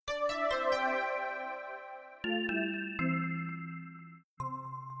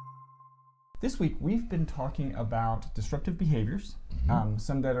This week, we've been talking about disruptive behaviors,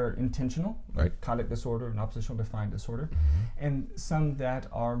 some that are intentional, Right. conduct disorder and oppositional defiant disorder, and some that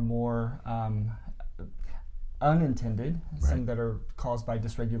are more unintended, some that are caused by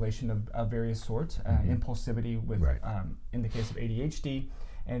dysregulation of various sorts, impulsivity with, in the case of ADHD,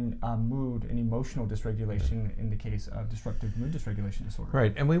 and mood and emotional dysregulation in the case of disruptive mood dysregulation disorder.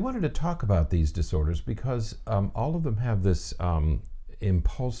 Right, and we wanted to talk about these disorders because all of them have this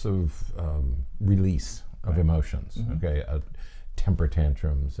impulsive release of emotions, temper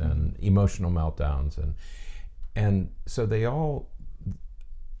tantrums and emotional meltdowns, and so they all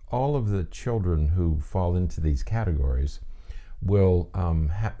of the children who fall into these categories will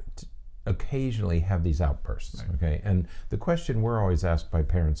occasionally have these outbursts. And the question we're always asked by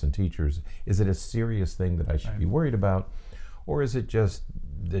parents and teachers, is it a serious thing that I should be worried about, or is it just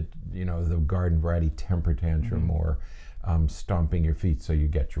that, the garden variety temper tantrum or stomping your feet so you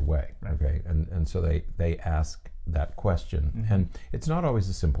get your way? And so they ask that question, and it's not always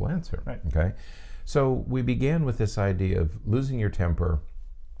a simple answer. So we began with this idea of losing your temper,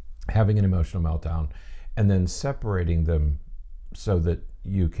 having an emotional meltdown, and then separating them so that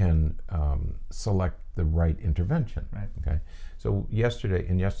you can select the right intervention. So in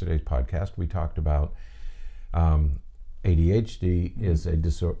yesterday's podcast, we talked about ADHD is a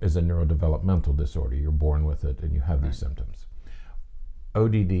neurodevelopmental disorder. You're born with it, and you have these symptoms.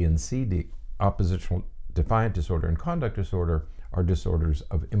 ODD and CD, oppositional defiant disorder and conduct disorder, are disorders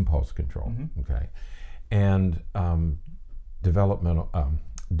of impulse control. And developmental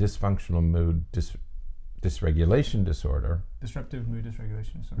dysfunctional mood dysregulation disorder, disruptive mood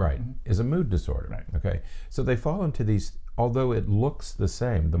dysregulation disorder, is a mood disorder. So they fall into these, although it looks the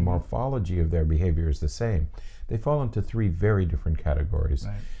same, the morphology of their behavior is the same, they fall into three very different categories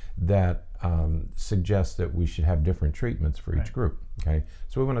that suggest that we should have different treatments for each group.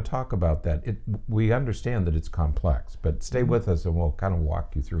 So we want to talk about that. We understand that it's complex, but stay with us and we'll kind of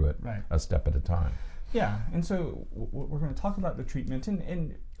walk you through it a step at a time. Yeah, and so we're going to talk about the treatment,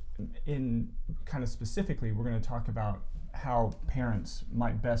 and in kind of specifically, we're going to talk about how parents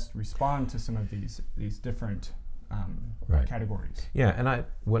might best respond to some of these different categories. Yeah, and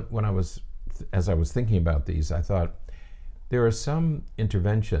as I was thinking about these, I thought there are some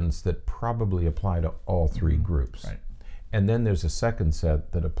interventions that probably apply to all three groups, and then there's a second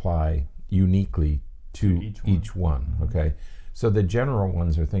set that apply uniquely to each one. So the general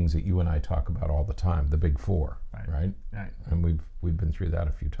ones are things that you and I talk about all the time, the big four, right? And we've been through that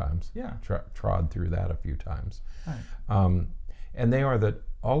a few times. Yeah. Trod through that a few times. And they are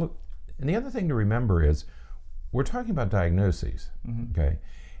and the other thing to remember is we're talking about diagnoses,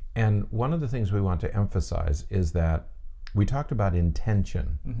 And one of the things we want to emphasize is that we talked about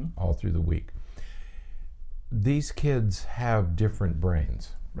intention all through the week. These kids have different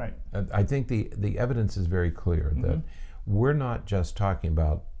brains. I think the evidence is very clear that we're not just talking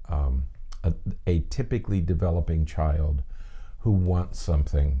about a typically developing child who wants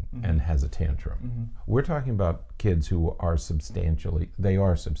something and has a tantrum. We're talking about kids who are substantially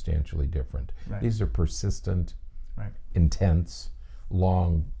different. These are persistent, intense,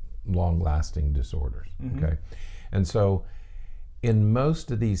 long-lasting disorders. And so in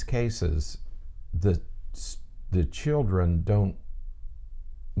most of these cases, the children don't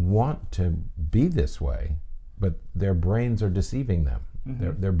want to be this way, but their brains are deceiving them.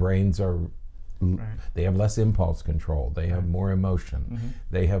 Their brains are, they have less impulse control, they have more emotion,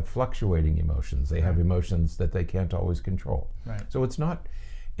 they have fluctuating emotions, they have emotions that they can't always control. So it's not,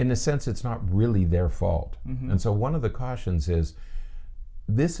 in a sense, it's not really their fault. And so one of the cautions is,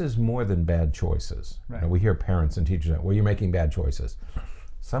 this is more than bad choices. We hear parents and teachers say, well, you're making bad choices.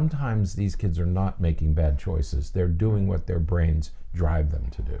 Sometimes these kids are not making bad choices. They're doing what their brains drive them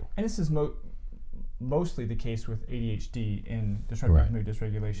to do. And this is mostly the case with ADHD and disruptive mood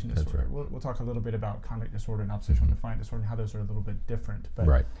dysregulation disorder. We'll talk a little bit about conduct disorder and oppositional defiant disorder and how those are a little bit different.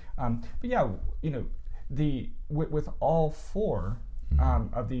 But yeah, with all four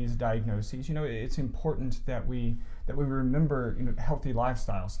of these diagnoses, it's important that we remember healthy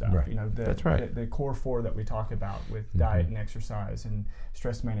lifestyle stuff. The core four that we talk about with diet and exercise and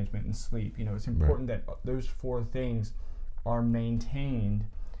stress management and sleep. It's important that those four things are maintained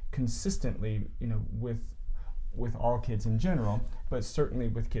consistently, with all kids in general, but certainly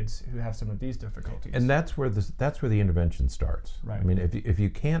with kids who have some of these difficulties. And that's where the intervention starts. I mean, if you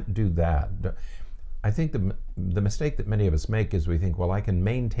can't do that, I think the mistake that many of us make is we think, well, I can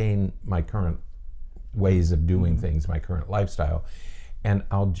maintain my current ways of doing things, my current lifestyle, and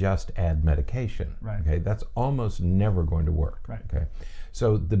I'll just add medication. That's almost never going to work.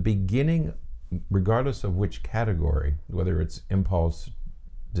 So the beginning regardless of which category, whether it's impulse,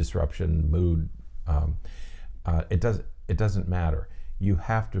 disruption, mood, it doesn't matter. You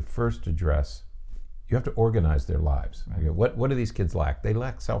have to first address. You have to organize their lives. Right. Okay? What do these kids lack? They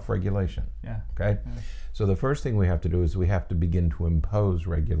lack self-regulation. Yeah. Okay. Yeah. So the first thing we have to do is we have to begin to impose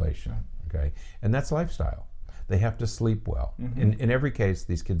regulation. Right. Okay. And that's lifestyle. They have to sleep well. Mm-hmm. In every case,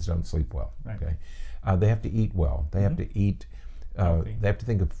 these kids don't sleep well. Right. Okay. They have to eat well. They have to eat. They have to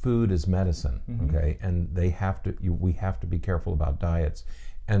think of food as medicine. Okay. And they have to. We have to be careful about diets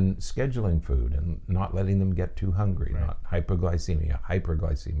and scheduling food and not letting them get too hungry. Right. Not hyperglycemia.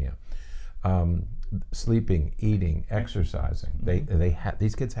 Sleeping, eating, exercising.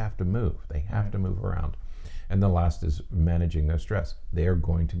 These kids have to move. They have to move around. And the last is managing their stress. They are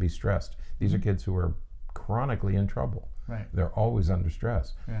going to be stressed. These are kids who are chronically in trouble. Right. They're always under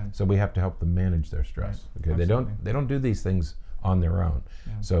stress. Yeah. So we have to help them manage their stress. Right. Okay. They don't do these things on their own.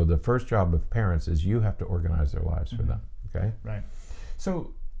 Yeah. So the first job of parents is you have to organize their lives for them. Okay. Right.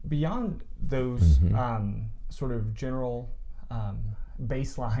 So beyond those sort of general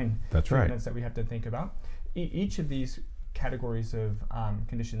baseline treatments that we have to think about, each of these categories of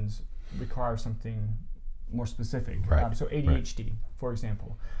conditions require something more specific. Right. So ADHD, for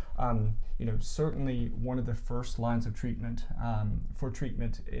example, certainly one of the first lines of treatment for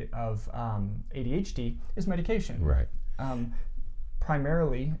treatment of ADHD is medication. Right.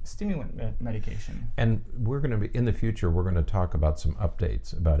 Primarily stimulant medication. And we're going to be, in the future, we're going to talk about some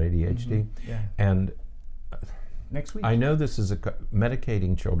updates about ADHD. Yeah. And next week. I know this is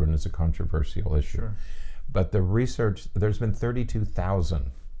medicating children is a controversial issue. Sure. But the research, there's been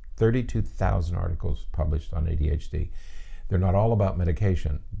 32,000 articles published on ADHD. They're not all about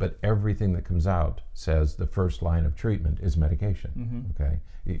medication, but everything that comes out says the first line of treatment is medication. Okay,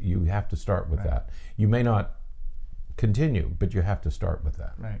 you have to start with that. You may not continue, but you have to start with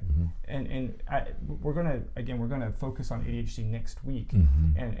that. Right. And we're gonna focus on ADHD next week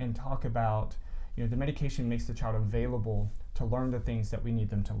and talk about the medication makes the child available to learn the things that we need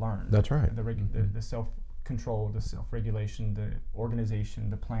them to learn. That's right. The self-control, the self-regulation, the organization,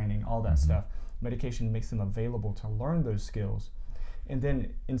 the planning, all that stuff. Medication makes them available to learn those skills. And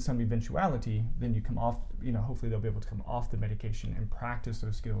then in some eventuality, then you come off, hopefully they'll be able to come off the medication and practice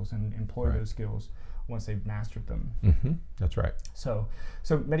those skills and employ those skills once they've mastered them. That's right. So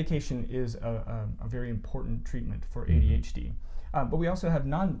medication is a very important treatment for ADHD. But we also have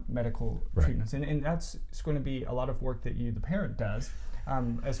non-medical treatments, and that's going to be a lot of work that the parent does,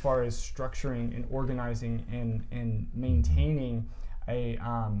 as far as structuring and organizing and maintaining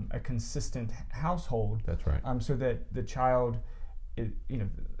a consistent household. That's right. So that the child,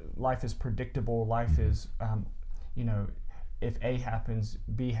 life is predictable. Life is, if A happens,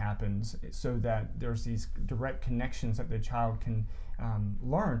 B happens, so that there's these direct connections that the child can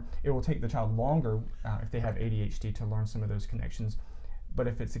learn. It will take the child longer if they have ADHD to learn some of those connections, but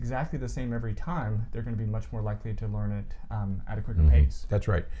if it's exactly the same every time, they're going to be much more likely to learn it at a quicker pace. That's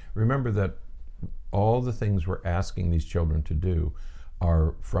right. Remember that all the things we're asking these children to do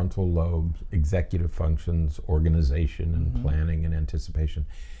are frontal lobes, executive functions, organization and planning and anticipation.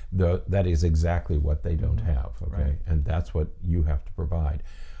 That is exactly what they don't have, okay? Right. And that's what you have to provide.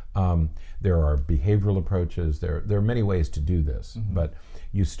 There are behavioral approaches. There are many ways to do this, but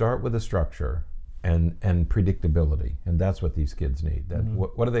you start with a structure and predictability, and that's what these kids need.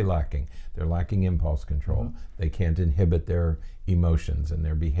 What are they lacking? They're lacking impulse control. They can't inhibit their emotions and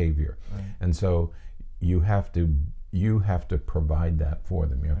their behavior, and so you have to provide that for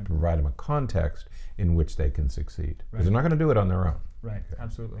them. You have to provide them a context in which they can succeed, because they're not going to do it on their own. Right,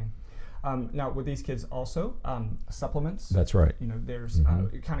 absolutely. Now, with these kids also, supplements. That's right. There's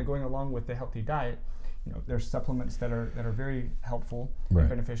kind of going along with the healthy diet. There's supplements that are very helpful and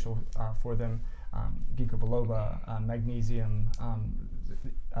beneficial for them. Ginkgo biloba, magnesium,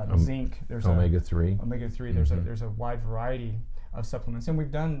 zinc. There's omega-3. Omega-3. There's a wide variety of supplements, and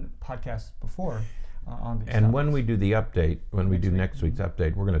we've done podcasts before on these. And when we do the update, next week's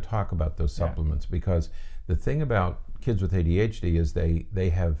update, we're going to talk about those supplements, because the thing about kids with ADHD is they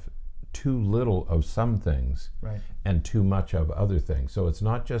have too little of some things and too much of other things. So it's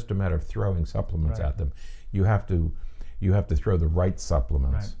not just a matter of throwing supplements at them. You have to throw the right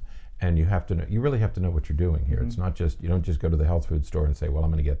supplements, and you really have to know what you're doing here. It's not just, you don't just go to the health food store and say, well,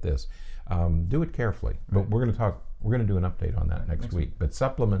 I'm going to get this. Do it carefully. But we're going to do an update on that next week. But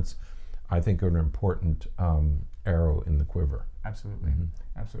supplements, I think, are an important arrow in the quiver. Absolutely,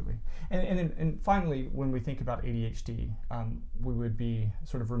 absolutely. And finally, when we think about ADHD, we would be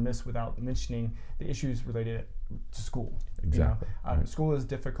sort of remiss without mentioning the issues related to school. Exactly. School is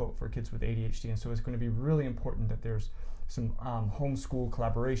difficult for kids with ADHD, and so it's going to be really important that there's some homeschool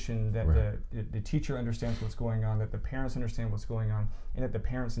collaboration, that the teacher understands what's going on, that the parents understand what's going on, and that the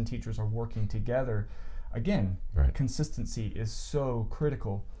parents and teachers are working together. Again, consistency is so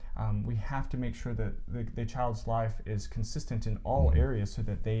critical. We have to make sure that the child's life is consistent in all areas so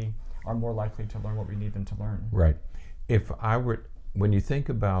that they are more likely to learn what we need them to learn. Right. When you think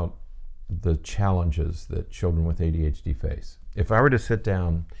about the challenges that children with ADHD face, if I were to sit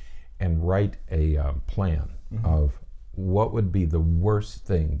down and write a plan of what would be the worst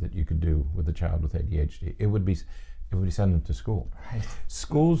thing that you could do with a child with ADHD, it would be send them to school. Right.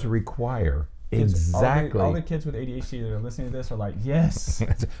 Schools require exactly. All the kids with ADHD that are listening to this are like, yes.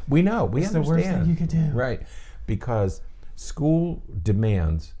 We know. We understand. It's the worst thing you could do. Right. Because school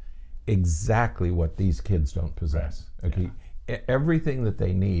demands exactly what these kids don't possess. Right. Okay. Yeah. Everything that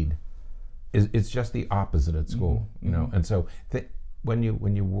they need it's just the opposite at school, you know. And so when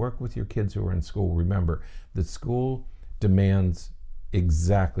you work with your kids who are in school, remember that school demands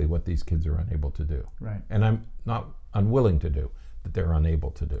exactly what these kids are unable to do. Right. And I'm not unwilling to do that they're unable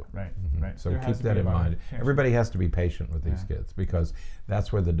to do. Right. Right. So keep that in mind. Everybody has to be patient with these kids because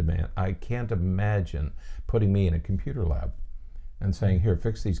that's where the demand. I can't imagine putting me in a computer lab and saying, "Here,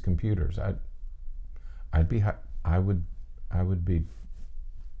 fix these computers." I would be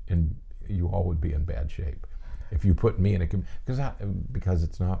in. You all would be in bad shape if you put me in a because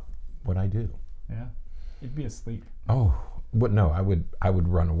it's not what I do. Yeah, you'd be asleep. Oh, but no, I would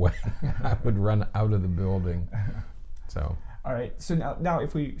run away. I would run out of the building. So. All right. So now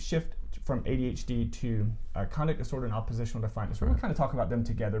if we shift from ADHD to conduct disorder and oppositional defiant disorder, we'll kind of talk about them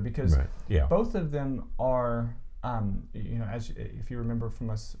together because both of them are, as if you remember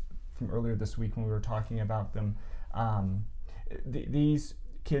from earlier this week when we were talking about them, these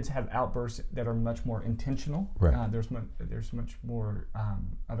kids have outbursts that are much more intentional. Right. There's much more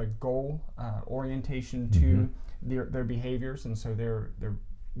of a goal orientation to their behaviors, and so they're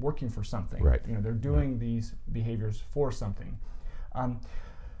working for something. Right. They're doing these behaviors for something.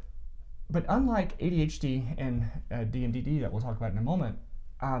 But unlike ADHD and DMDD that we'll talk about in a moment,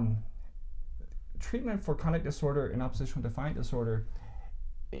 treatment for conduct disorder and oppositional defiant disorder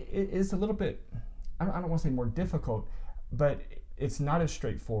is a little bit, I don't want to say more difficult, but it's not as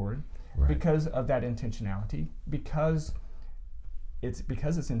straightforward because of that intentionality. Because it's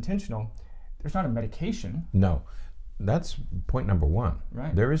intentional, there's not a medication. No. That's point number one.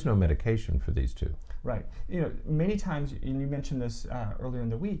 Right. There is no medication for these two. Right. Many times, and you mentioned this earlier in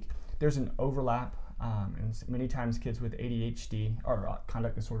the week, there's an overlap, and many times kids with ADHD or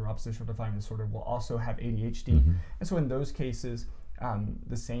conduct disorder, oppositional defiant disorder will also have ADHD. And so in those cases,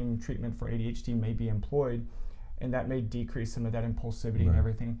 the same treatment for ADHD may be employed, and that may decrease some of that impulsivity and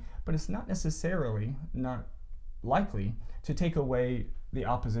everything. But it's not necessarily not likely to take away the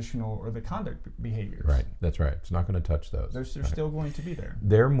oppositional or the conduct behaviors. Right, that's right. It's not going to touch those. They're still going to be there.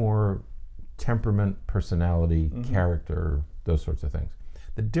 They're more temperament, personality, character, those sorts of things.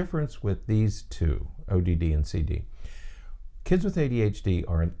 The difference with these two, ODD and CD, kids with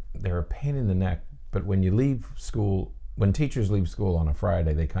ADHD they're a pain in the neck, but when teachers leave school on a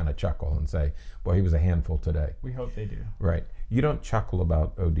Friday, they kind of chuckle and say, "Boy, he was a handful today." We hope they do. Right. You don't chuckle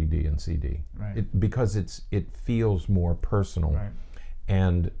about ODD and CD. Right. Because it feels more personal. Right.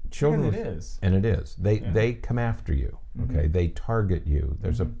 And children, and it is. They come after you. Okay, they target you.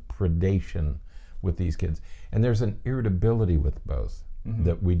 There's a predation with these kids, and there's an irritability with both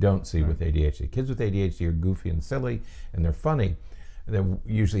that we don't see with ADHD. Kids with ADHD are goofy and silly, and they're funny. They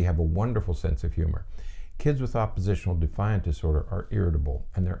usually have a wonderful sense of humor. Kids with oppositional defiant disorder are irritable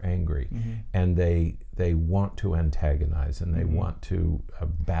and they're angry, and they want to antagonize and they want to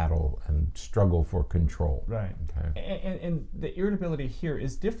battle and struggle for control. Right. Okay. And the irritability here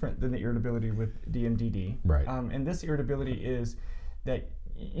is different than the irritability with DMDD. Right. And this irritability is that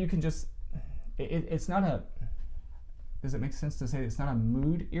you can just it's not a. Does it make sense to say it's not a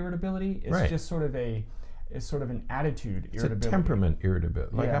mood irritability? It's just sort of an attitude irritability. It's a temperament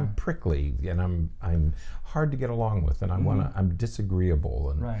irritability. Like I'm prickly and I'm hard to get along with, and I'm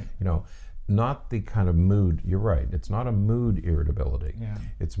disagreeable, and not the kind of mood. You're right. It's not a mood irritability. Yeah.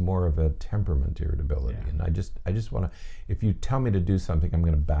 It's more of a temperament irritability. Yeah. And I just want to. If you tell me to do something, I'm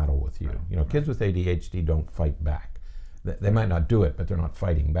going to battle with you. Right. Kids with ADHD don't fight back. They might not do it, but they're not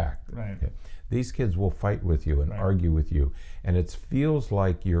fighting back. Right. Okay? These kids will fight with you and argue with you, and it feels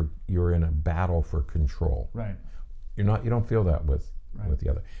like you're in a battle for control. Right. You don't feel that with the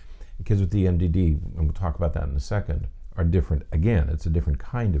other. Kids with DMDD, and we'll talk about that in a second, are different. Again, it's a different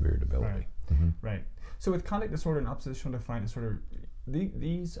kind of irritability. Right. Right. So with conduct disorder and oppositional defiant disorder,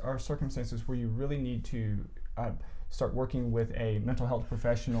 these are circumstances where you really need to start working with a mental health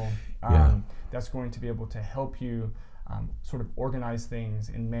professional that's going to be able to help you sort of organize things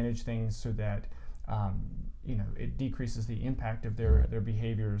and manage things so that it decreases the impact of their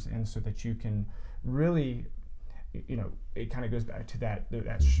behaviors, and so that you can really, it kind of goes back to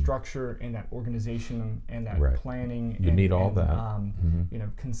that structure and that organization and that planning. You need all that.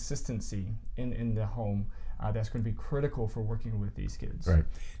 Consistency in the home. That's going to be critical for working with these kids. Right.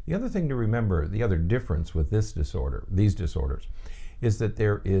 The other thing to remember, the other difference with these disorders, is that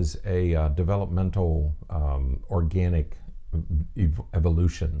there is a developmental organic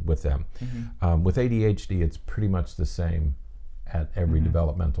evolution with them. With ADHD, it's pretty much the same at every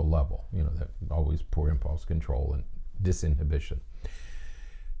developmental level. That always poor impulse control and disinhibition.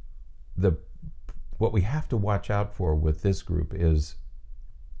 What we have to watch out for with this group is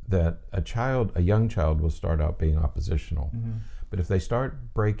that a young child will start out being oppositional, but if they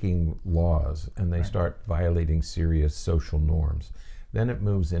start breaking laws and they start violating serious social norms, then it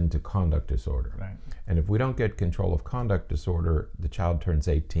moves into conduct disorder. Right. And if we don't get control of conduct disorder, the child turns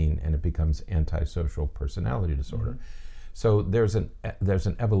 18 and it becomes antisocial personality disorder. So there's an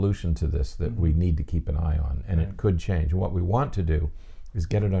evolution to this that we need to keep an eye on, and it could change. And what we want to do is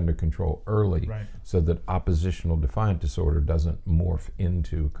get it under control early, so that oppositional defiant disorder doesn't morph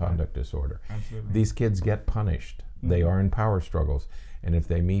into conduct disorder. Absolutely. These kids get punished. They are in power struggles, and if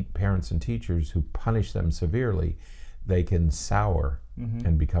they meet parents and teachers who punish them severely, they can sour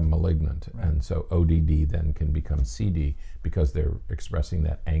and become malignant. And so ODD then can become CD because they're expressing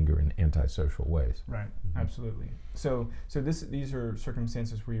that anger in antisocial ways. Right, absolutely. So these are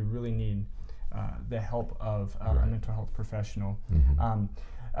circumstances where you really need the help of a mental health professional.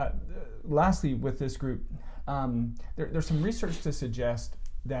 Lastly, with this group, there's some research to suggest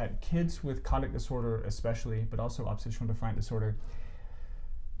that kids with conduct disorder especially, but also oppositional defiant disorder,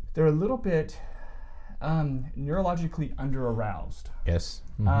 they're a little bit neurologically under-aroused. Yes.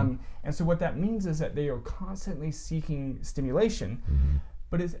 And so what that means is that they are constantly seeking stimulation,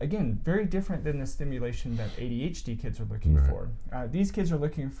 but it's, again, very different than the stimulation that ADHD kids are looking for. These kids are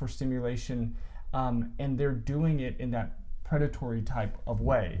looking for stimulation, and they're doing it in that predatory type of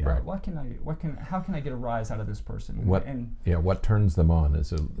way. How can I get a rise out of this person? What turns them on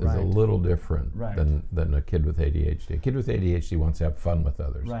is a little different than a kid with ADHD. A kid with ADHD wants to have fun with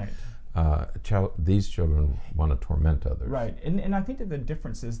others. Right. These children want to torment others. Right, and I think that the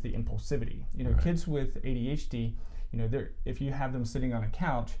difference is the impulsivity. Kids with ADHD, if you have them sitting on a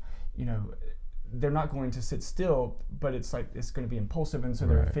couch, they're not going to sit still, but it's going to be impulsive, and so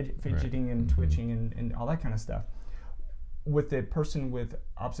they're fidgeting and twitching and all that kind of stuff. With the person with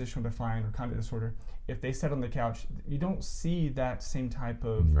oppositional defiant or conduct disorder, if they sit on the couch, you don't see that same type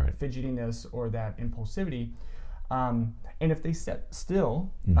of fidgetiness or that impulsivity. And if they sit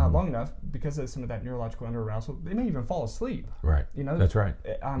still long enough, because of some of that neurological under-arousal, they may even fall asleep. Right. That's right.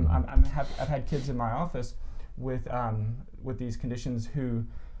 I've had kids in my office with these conditions who,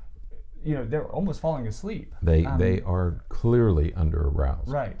 they're almost falling asleep. They are clearly under-aroused.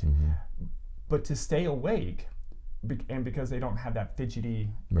 Right. But to stay awake, and because they don't have that fidgety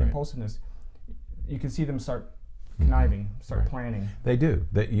impulsiveness, you can see them start conniving, start planning. They do.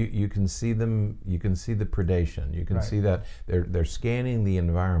 That you can see them. You can see the predation. You can see that they're scanning the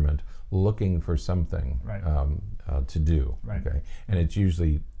environment, looking for something to do. Right. Okay, and it's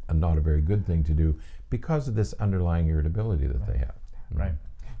usually not a very good thing to do because of this underlying irritability that they have. Right.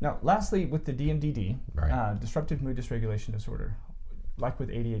 Now, lastly, with the DMDD, disruptive mood dysregulation disorder, like with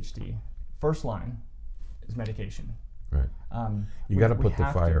ADHD, first line is medication. Right. You got to put the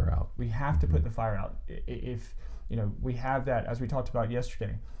fire out. We have to put the fire out. If we have that, as we talked about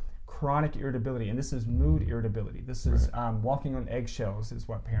yesterday, chronic irritability, and this is mood irritability. This is walking on eggshells, is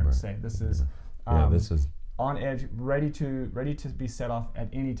what parents say. This is this is on edge, ready to be set off at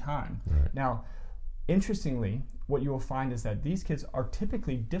any time. Right. Now, interestingly, what you will find is that these kids are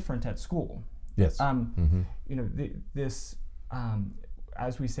typically different at school. Yes.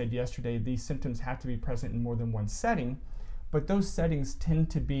 As we said yesterday, these symptoms have to be present in more than one setting, but those settings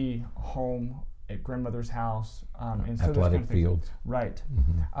tend to be home, at grandmother's house, and so athletic fields. Right.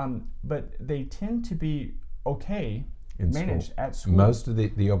 But they tend to be managed at school. Most of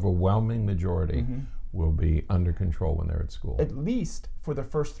the overwhelming majority will be under control when they're at school. At least for the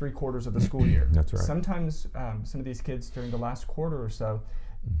first 3 quarters of the school year. That's right. Sometimes some of these kids during the last quarter or so,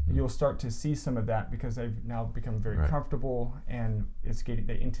 you'll start to see some of that because they've now become very comfortable, and it's getting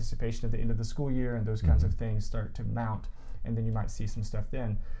the anticipation of the end of the school year, and those kinds of things start to mount, and then you might see some stuff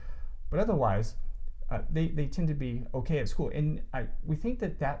then. But otherwise, they tend to be okay at school. And we think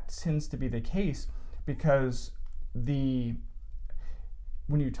that tends to be the case because when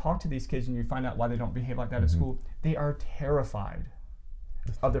you talk to these kids and you find out why they don't behave like that at school, they are terrified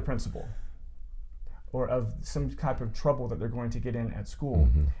of the principal. or of some type of trouble that they're going to get in at school.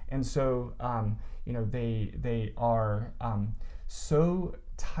 And so, they are so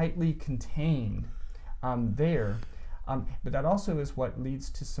tightly contained there. But that also is what leads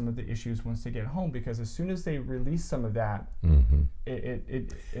to some of the issues once they get home, because as soon as they release some of that,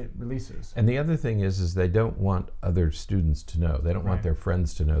 it releases. And the other thing is they don't want other students to know. They don't want their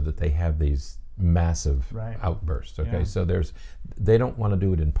friends to know that they have these massive outbursts. Okay, so they don't want to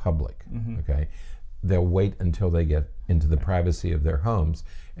do it in public. Okay, they'll wait until they get into the privacy of their homes,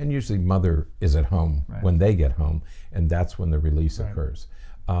 and usually mother is at home when they get home, and that's when the release occurs.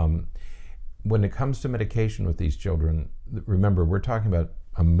 When it comes to medication with these children, remember, we're talking about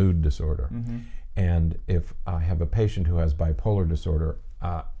a mood disorder. And if I have a patient who has bipolar disorder,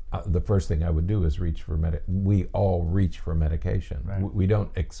 the first thing I would do is reach for we all reach for medication. We don't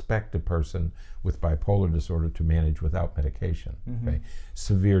expect a person with bipolar disorder to manage without medication. Okay?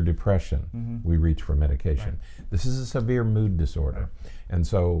 Severe depression, we reach for medication. This is a severe mood disorder. And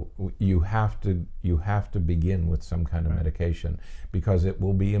so you have to begin with some kind of medication, because it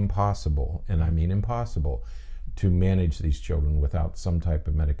will be impossible, and I mean impossible, to manage these children without some type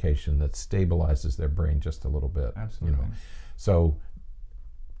of medication that stabilizes their brain just a little bit. Absolutely. So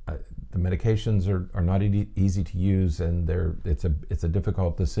the medications are not easy to use, and it's a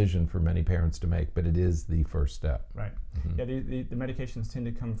difficult decision for many parents to make, but it is the first step. Right. Yeah, the medications tend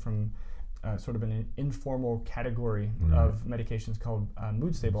to come from sort of an informal category of medications called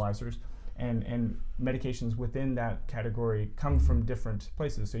mood stabilizers, and medications within that category come from different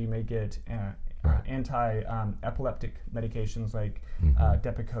places. So you may get anti-epileptic medications like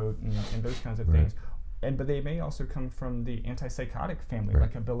Depakote and those kinds of things. But they may also come from the antipsychotic family,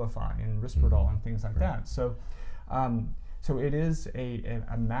 like Abilify and Risperdal and things like that. So, so it is a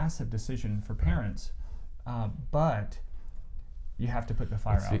massive decision for parents, but you have to put the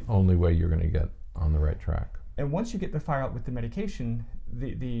fire out. That's the only way you're going to get on the right track. And once you get the fire out with the medication,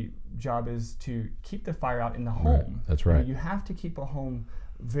 the job is to keep the fire out in the home. That's right. You have to keep a home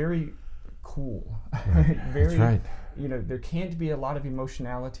very cool. That's right. There can't be a lot of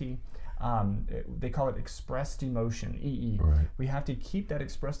emotionality. They call it expressed emotion, EE. We have to keep that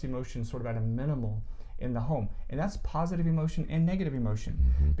expressed emotion sort of at a minimal in the home. And that's positive emotion and negative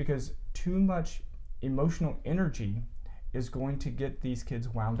emotion, because too much emotional energy is going to get these kids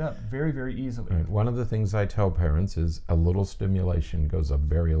wound up very, very easily. One of the things I tell parents is a little stimulation goes a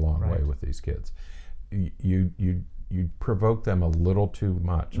very long way with these kids. You provoke them a little too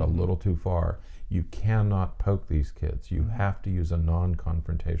much, a little too far. You cannot poke these kids. You have to use a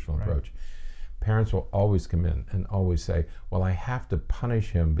non-confrontational approach. Parents will always come in and always say, well, I have to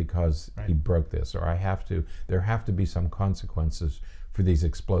punish him because he broke this, or there have to be some consequences for these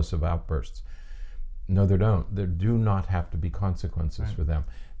explosive outbursts. No, there don't. There do not have to be consequences for them.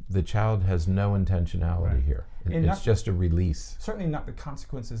 The child has no intentionality here. It's just a release. Certainly not the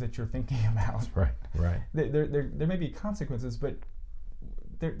consequences that you're thinking about. Right. There may be consequences, but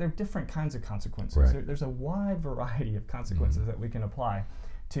they're different kinds of consequences. There's a wide variety of consequences that we can apply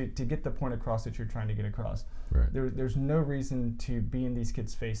to get the point across that you're trying to get across. There's no reason to be in these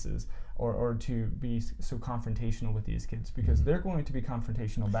kids' faces or to be so confrontational with these kids, because they're going to be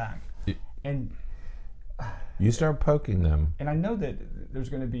confrontational back. And you start poking them. And I know that there's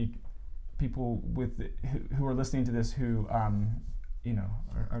going to be people who are listening to this who are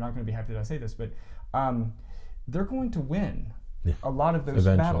not going to be happy that I say this, but they're going to win a lot of those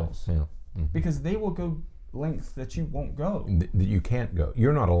battles because they will go lengths that you won't go. That you can't go.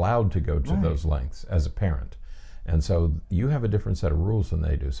 You're not allowed to go to those lengths as a parent. And so you have a different set of rules than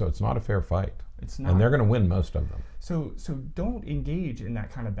they do. So it's not a fair fight. It's not. And they're going to win most of them. So don't engage in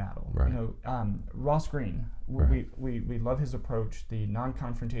that kind of battle. Ross Greene, we love his approach. The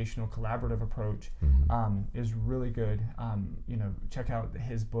non-confrontational, collaborative approach is really good. Check out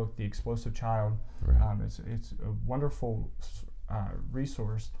his book, The Explosive Child. It's a wonderful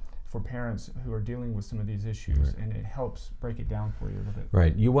resource for parents who are dealing with some of these issues, and it helps break it down for you a little bit.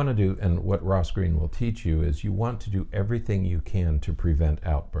 Right. You want to do, and what Ross Greene will teach you is you want to do everything you can to prevent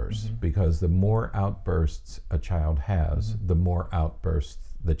outbursts, because the more outbursts a child has, the more outbursts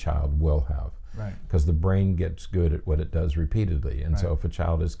the child will have. Because the brain gets good at what it does repeatedly. And so if a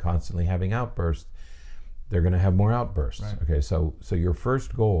child is constantly having outbursts, they're going to have more outbursts. Okay, so your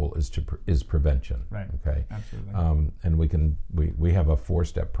first goal is prevention. Okay, absolutely. And we have a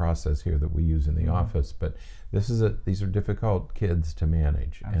 4-step process here that we use in the office, but these are difficult kids to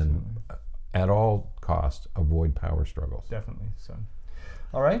manage, and at all costs avoid power struggles. Definitely. So,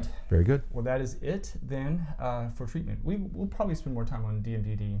 all right. Very good. Well, that is it then for treatment. We'll probably spend more time on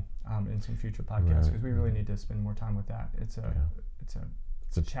DMDD in some future podcasts, because we really need to spend more time with that. It's a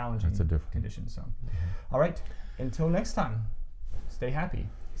it's a challenging condition. So, all right. Until next time, stay happy,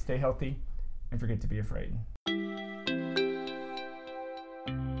 stay healthy, and forget to be afraid.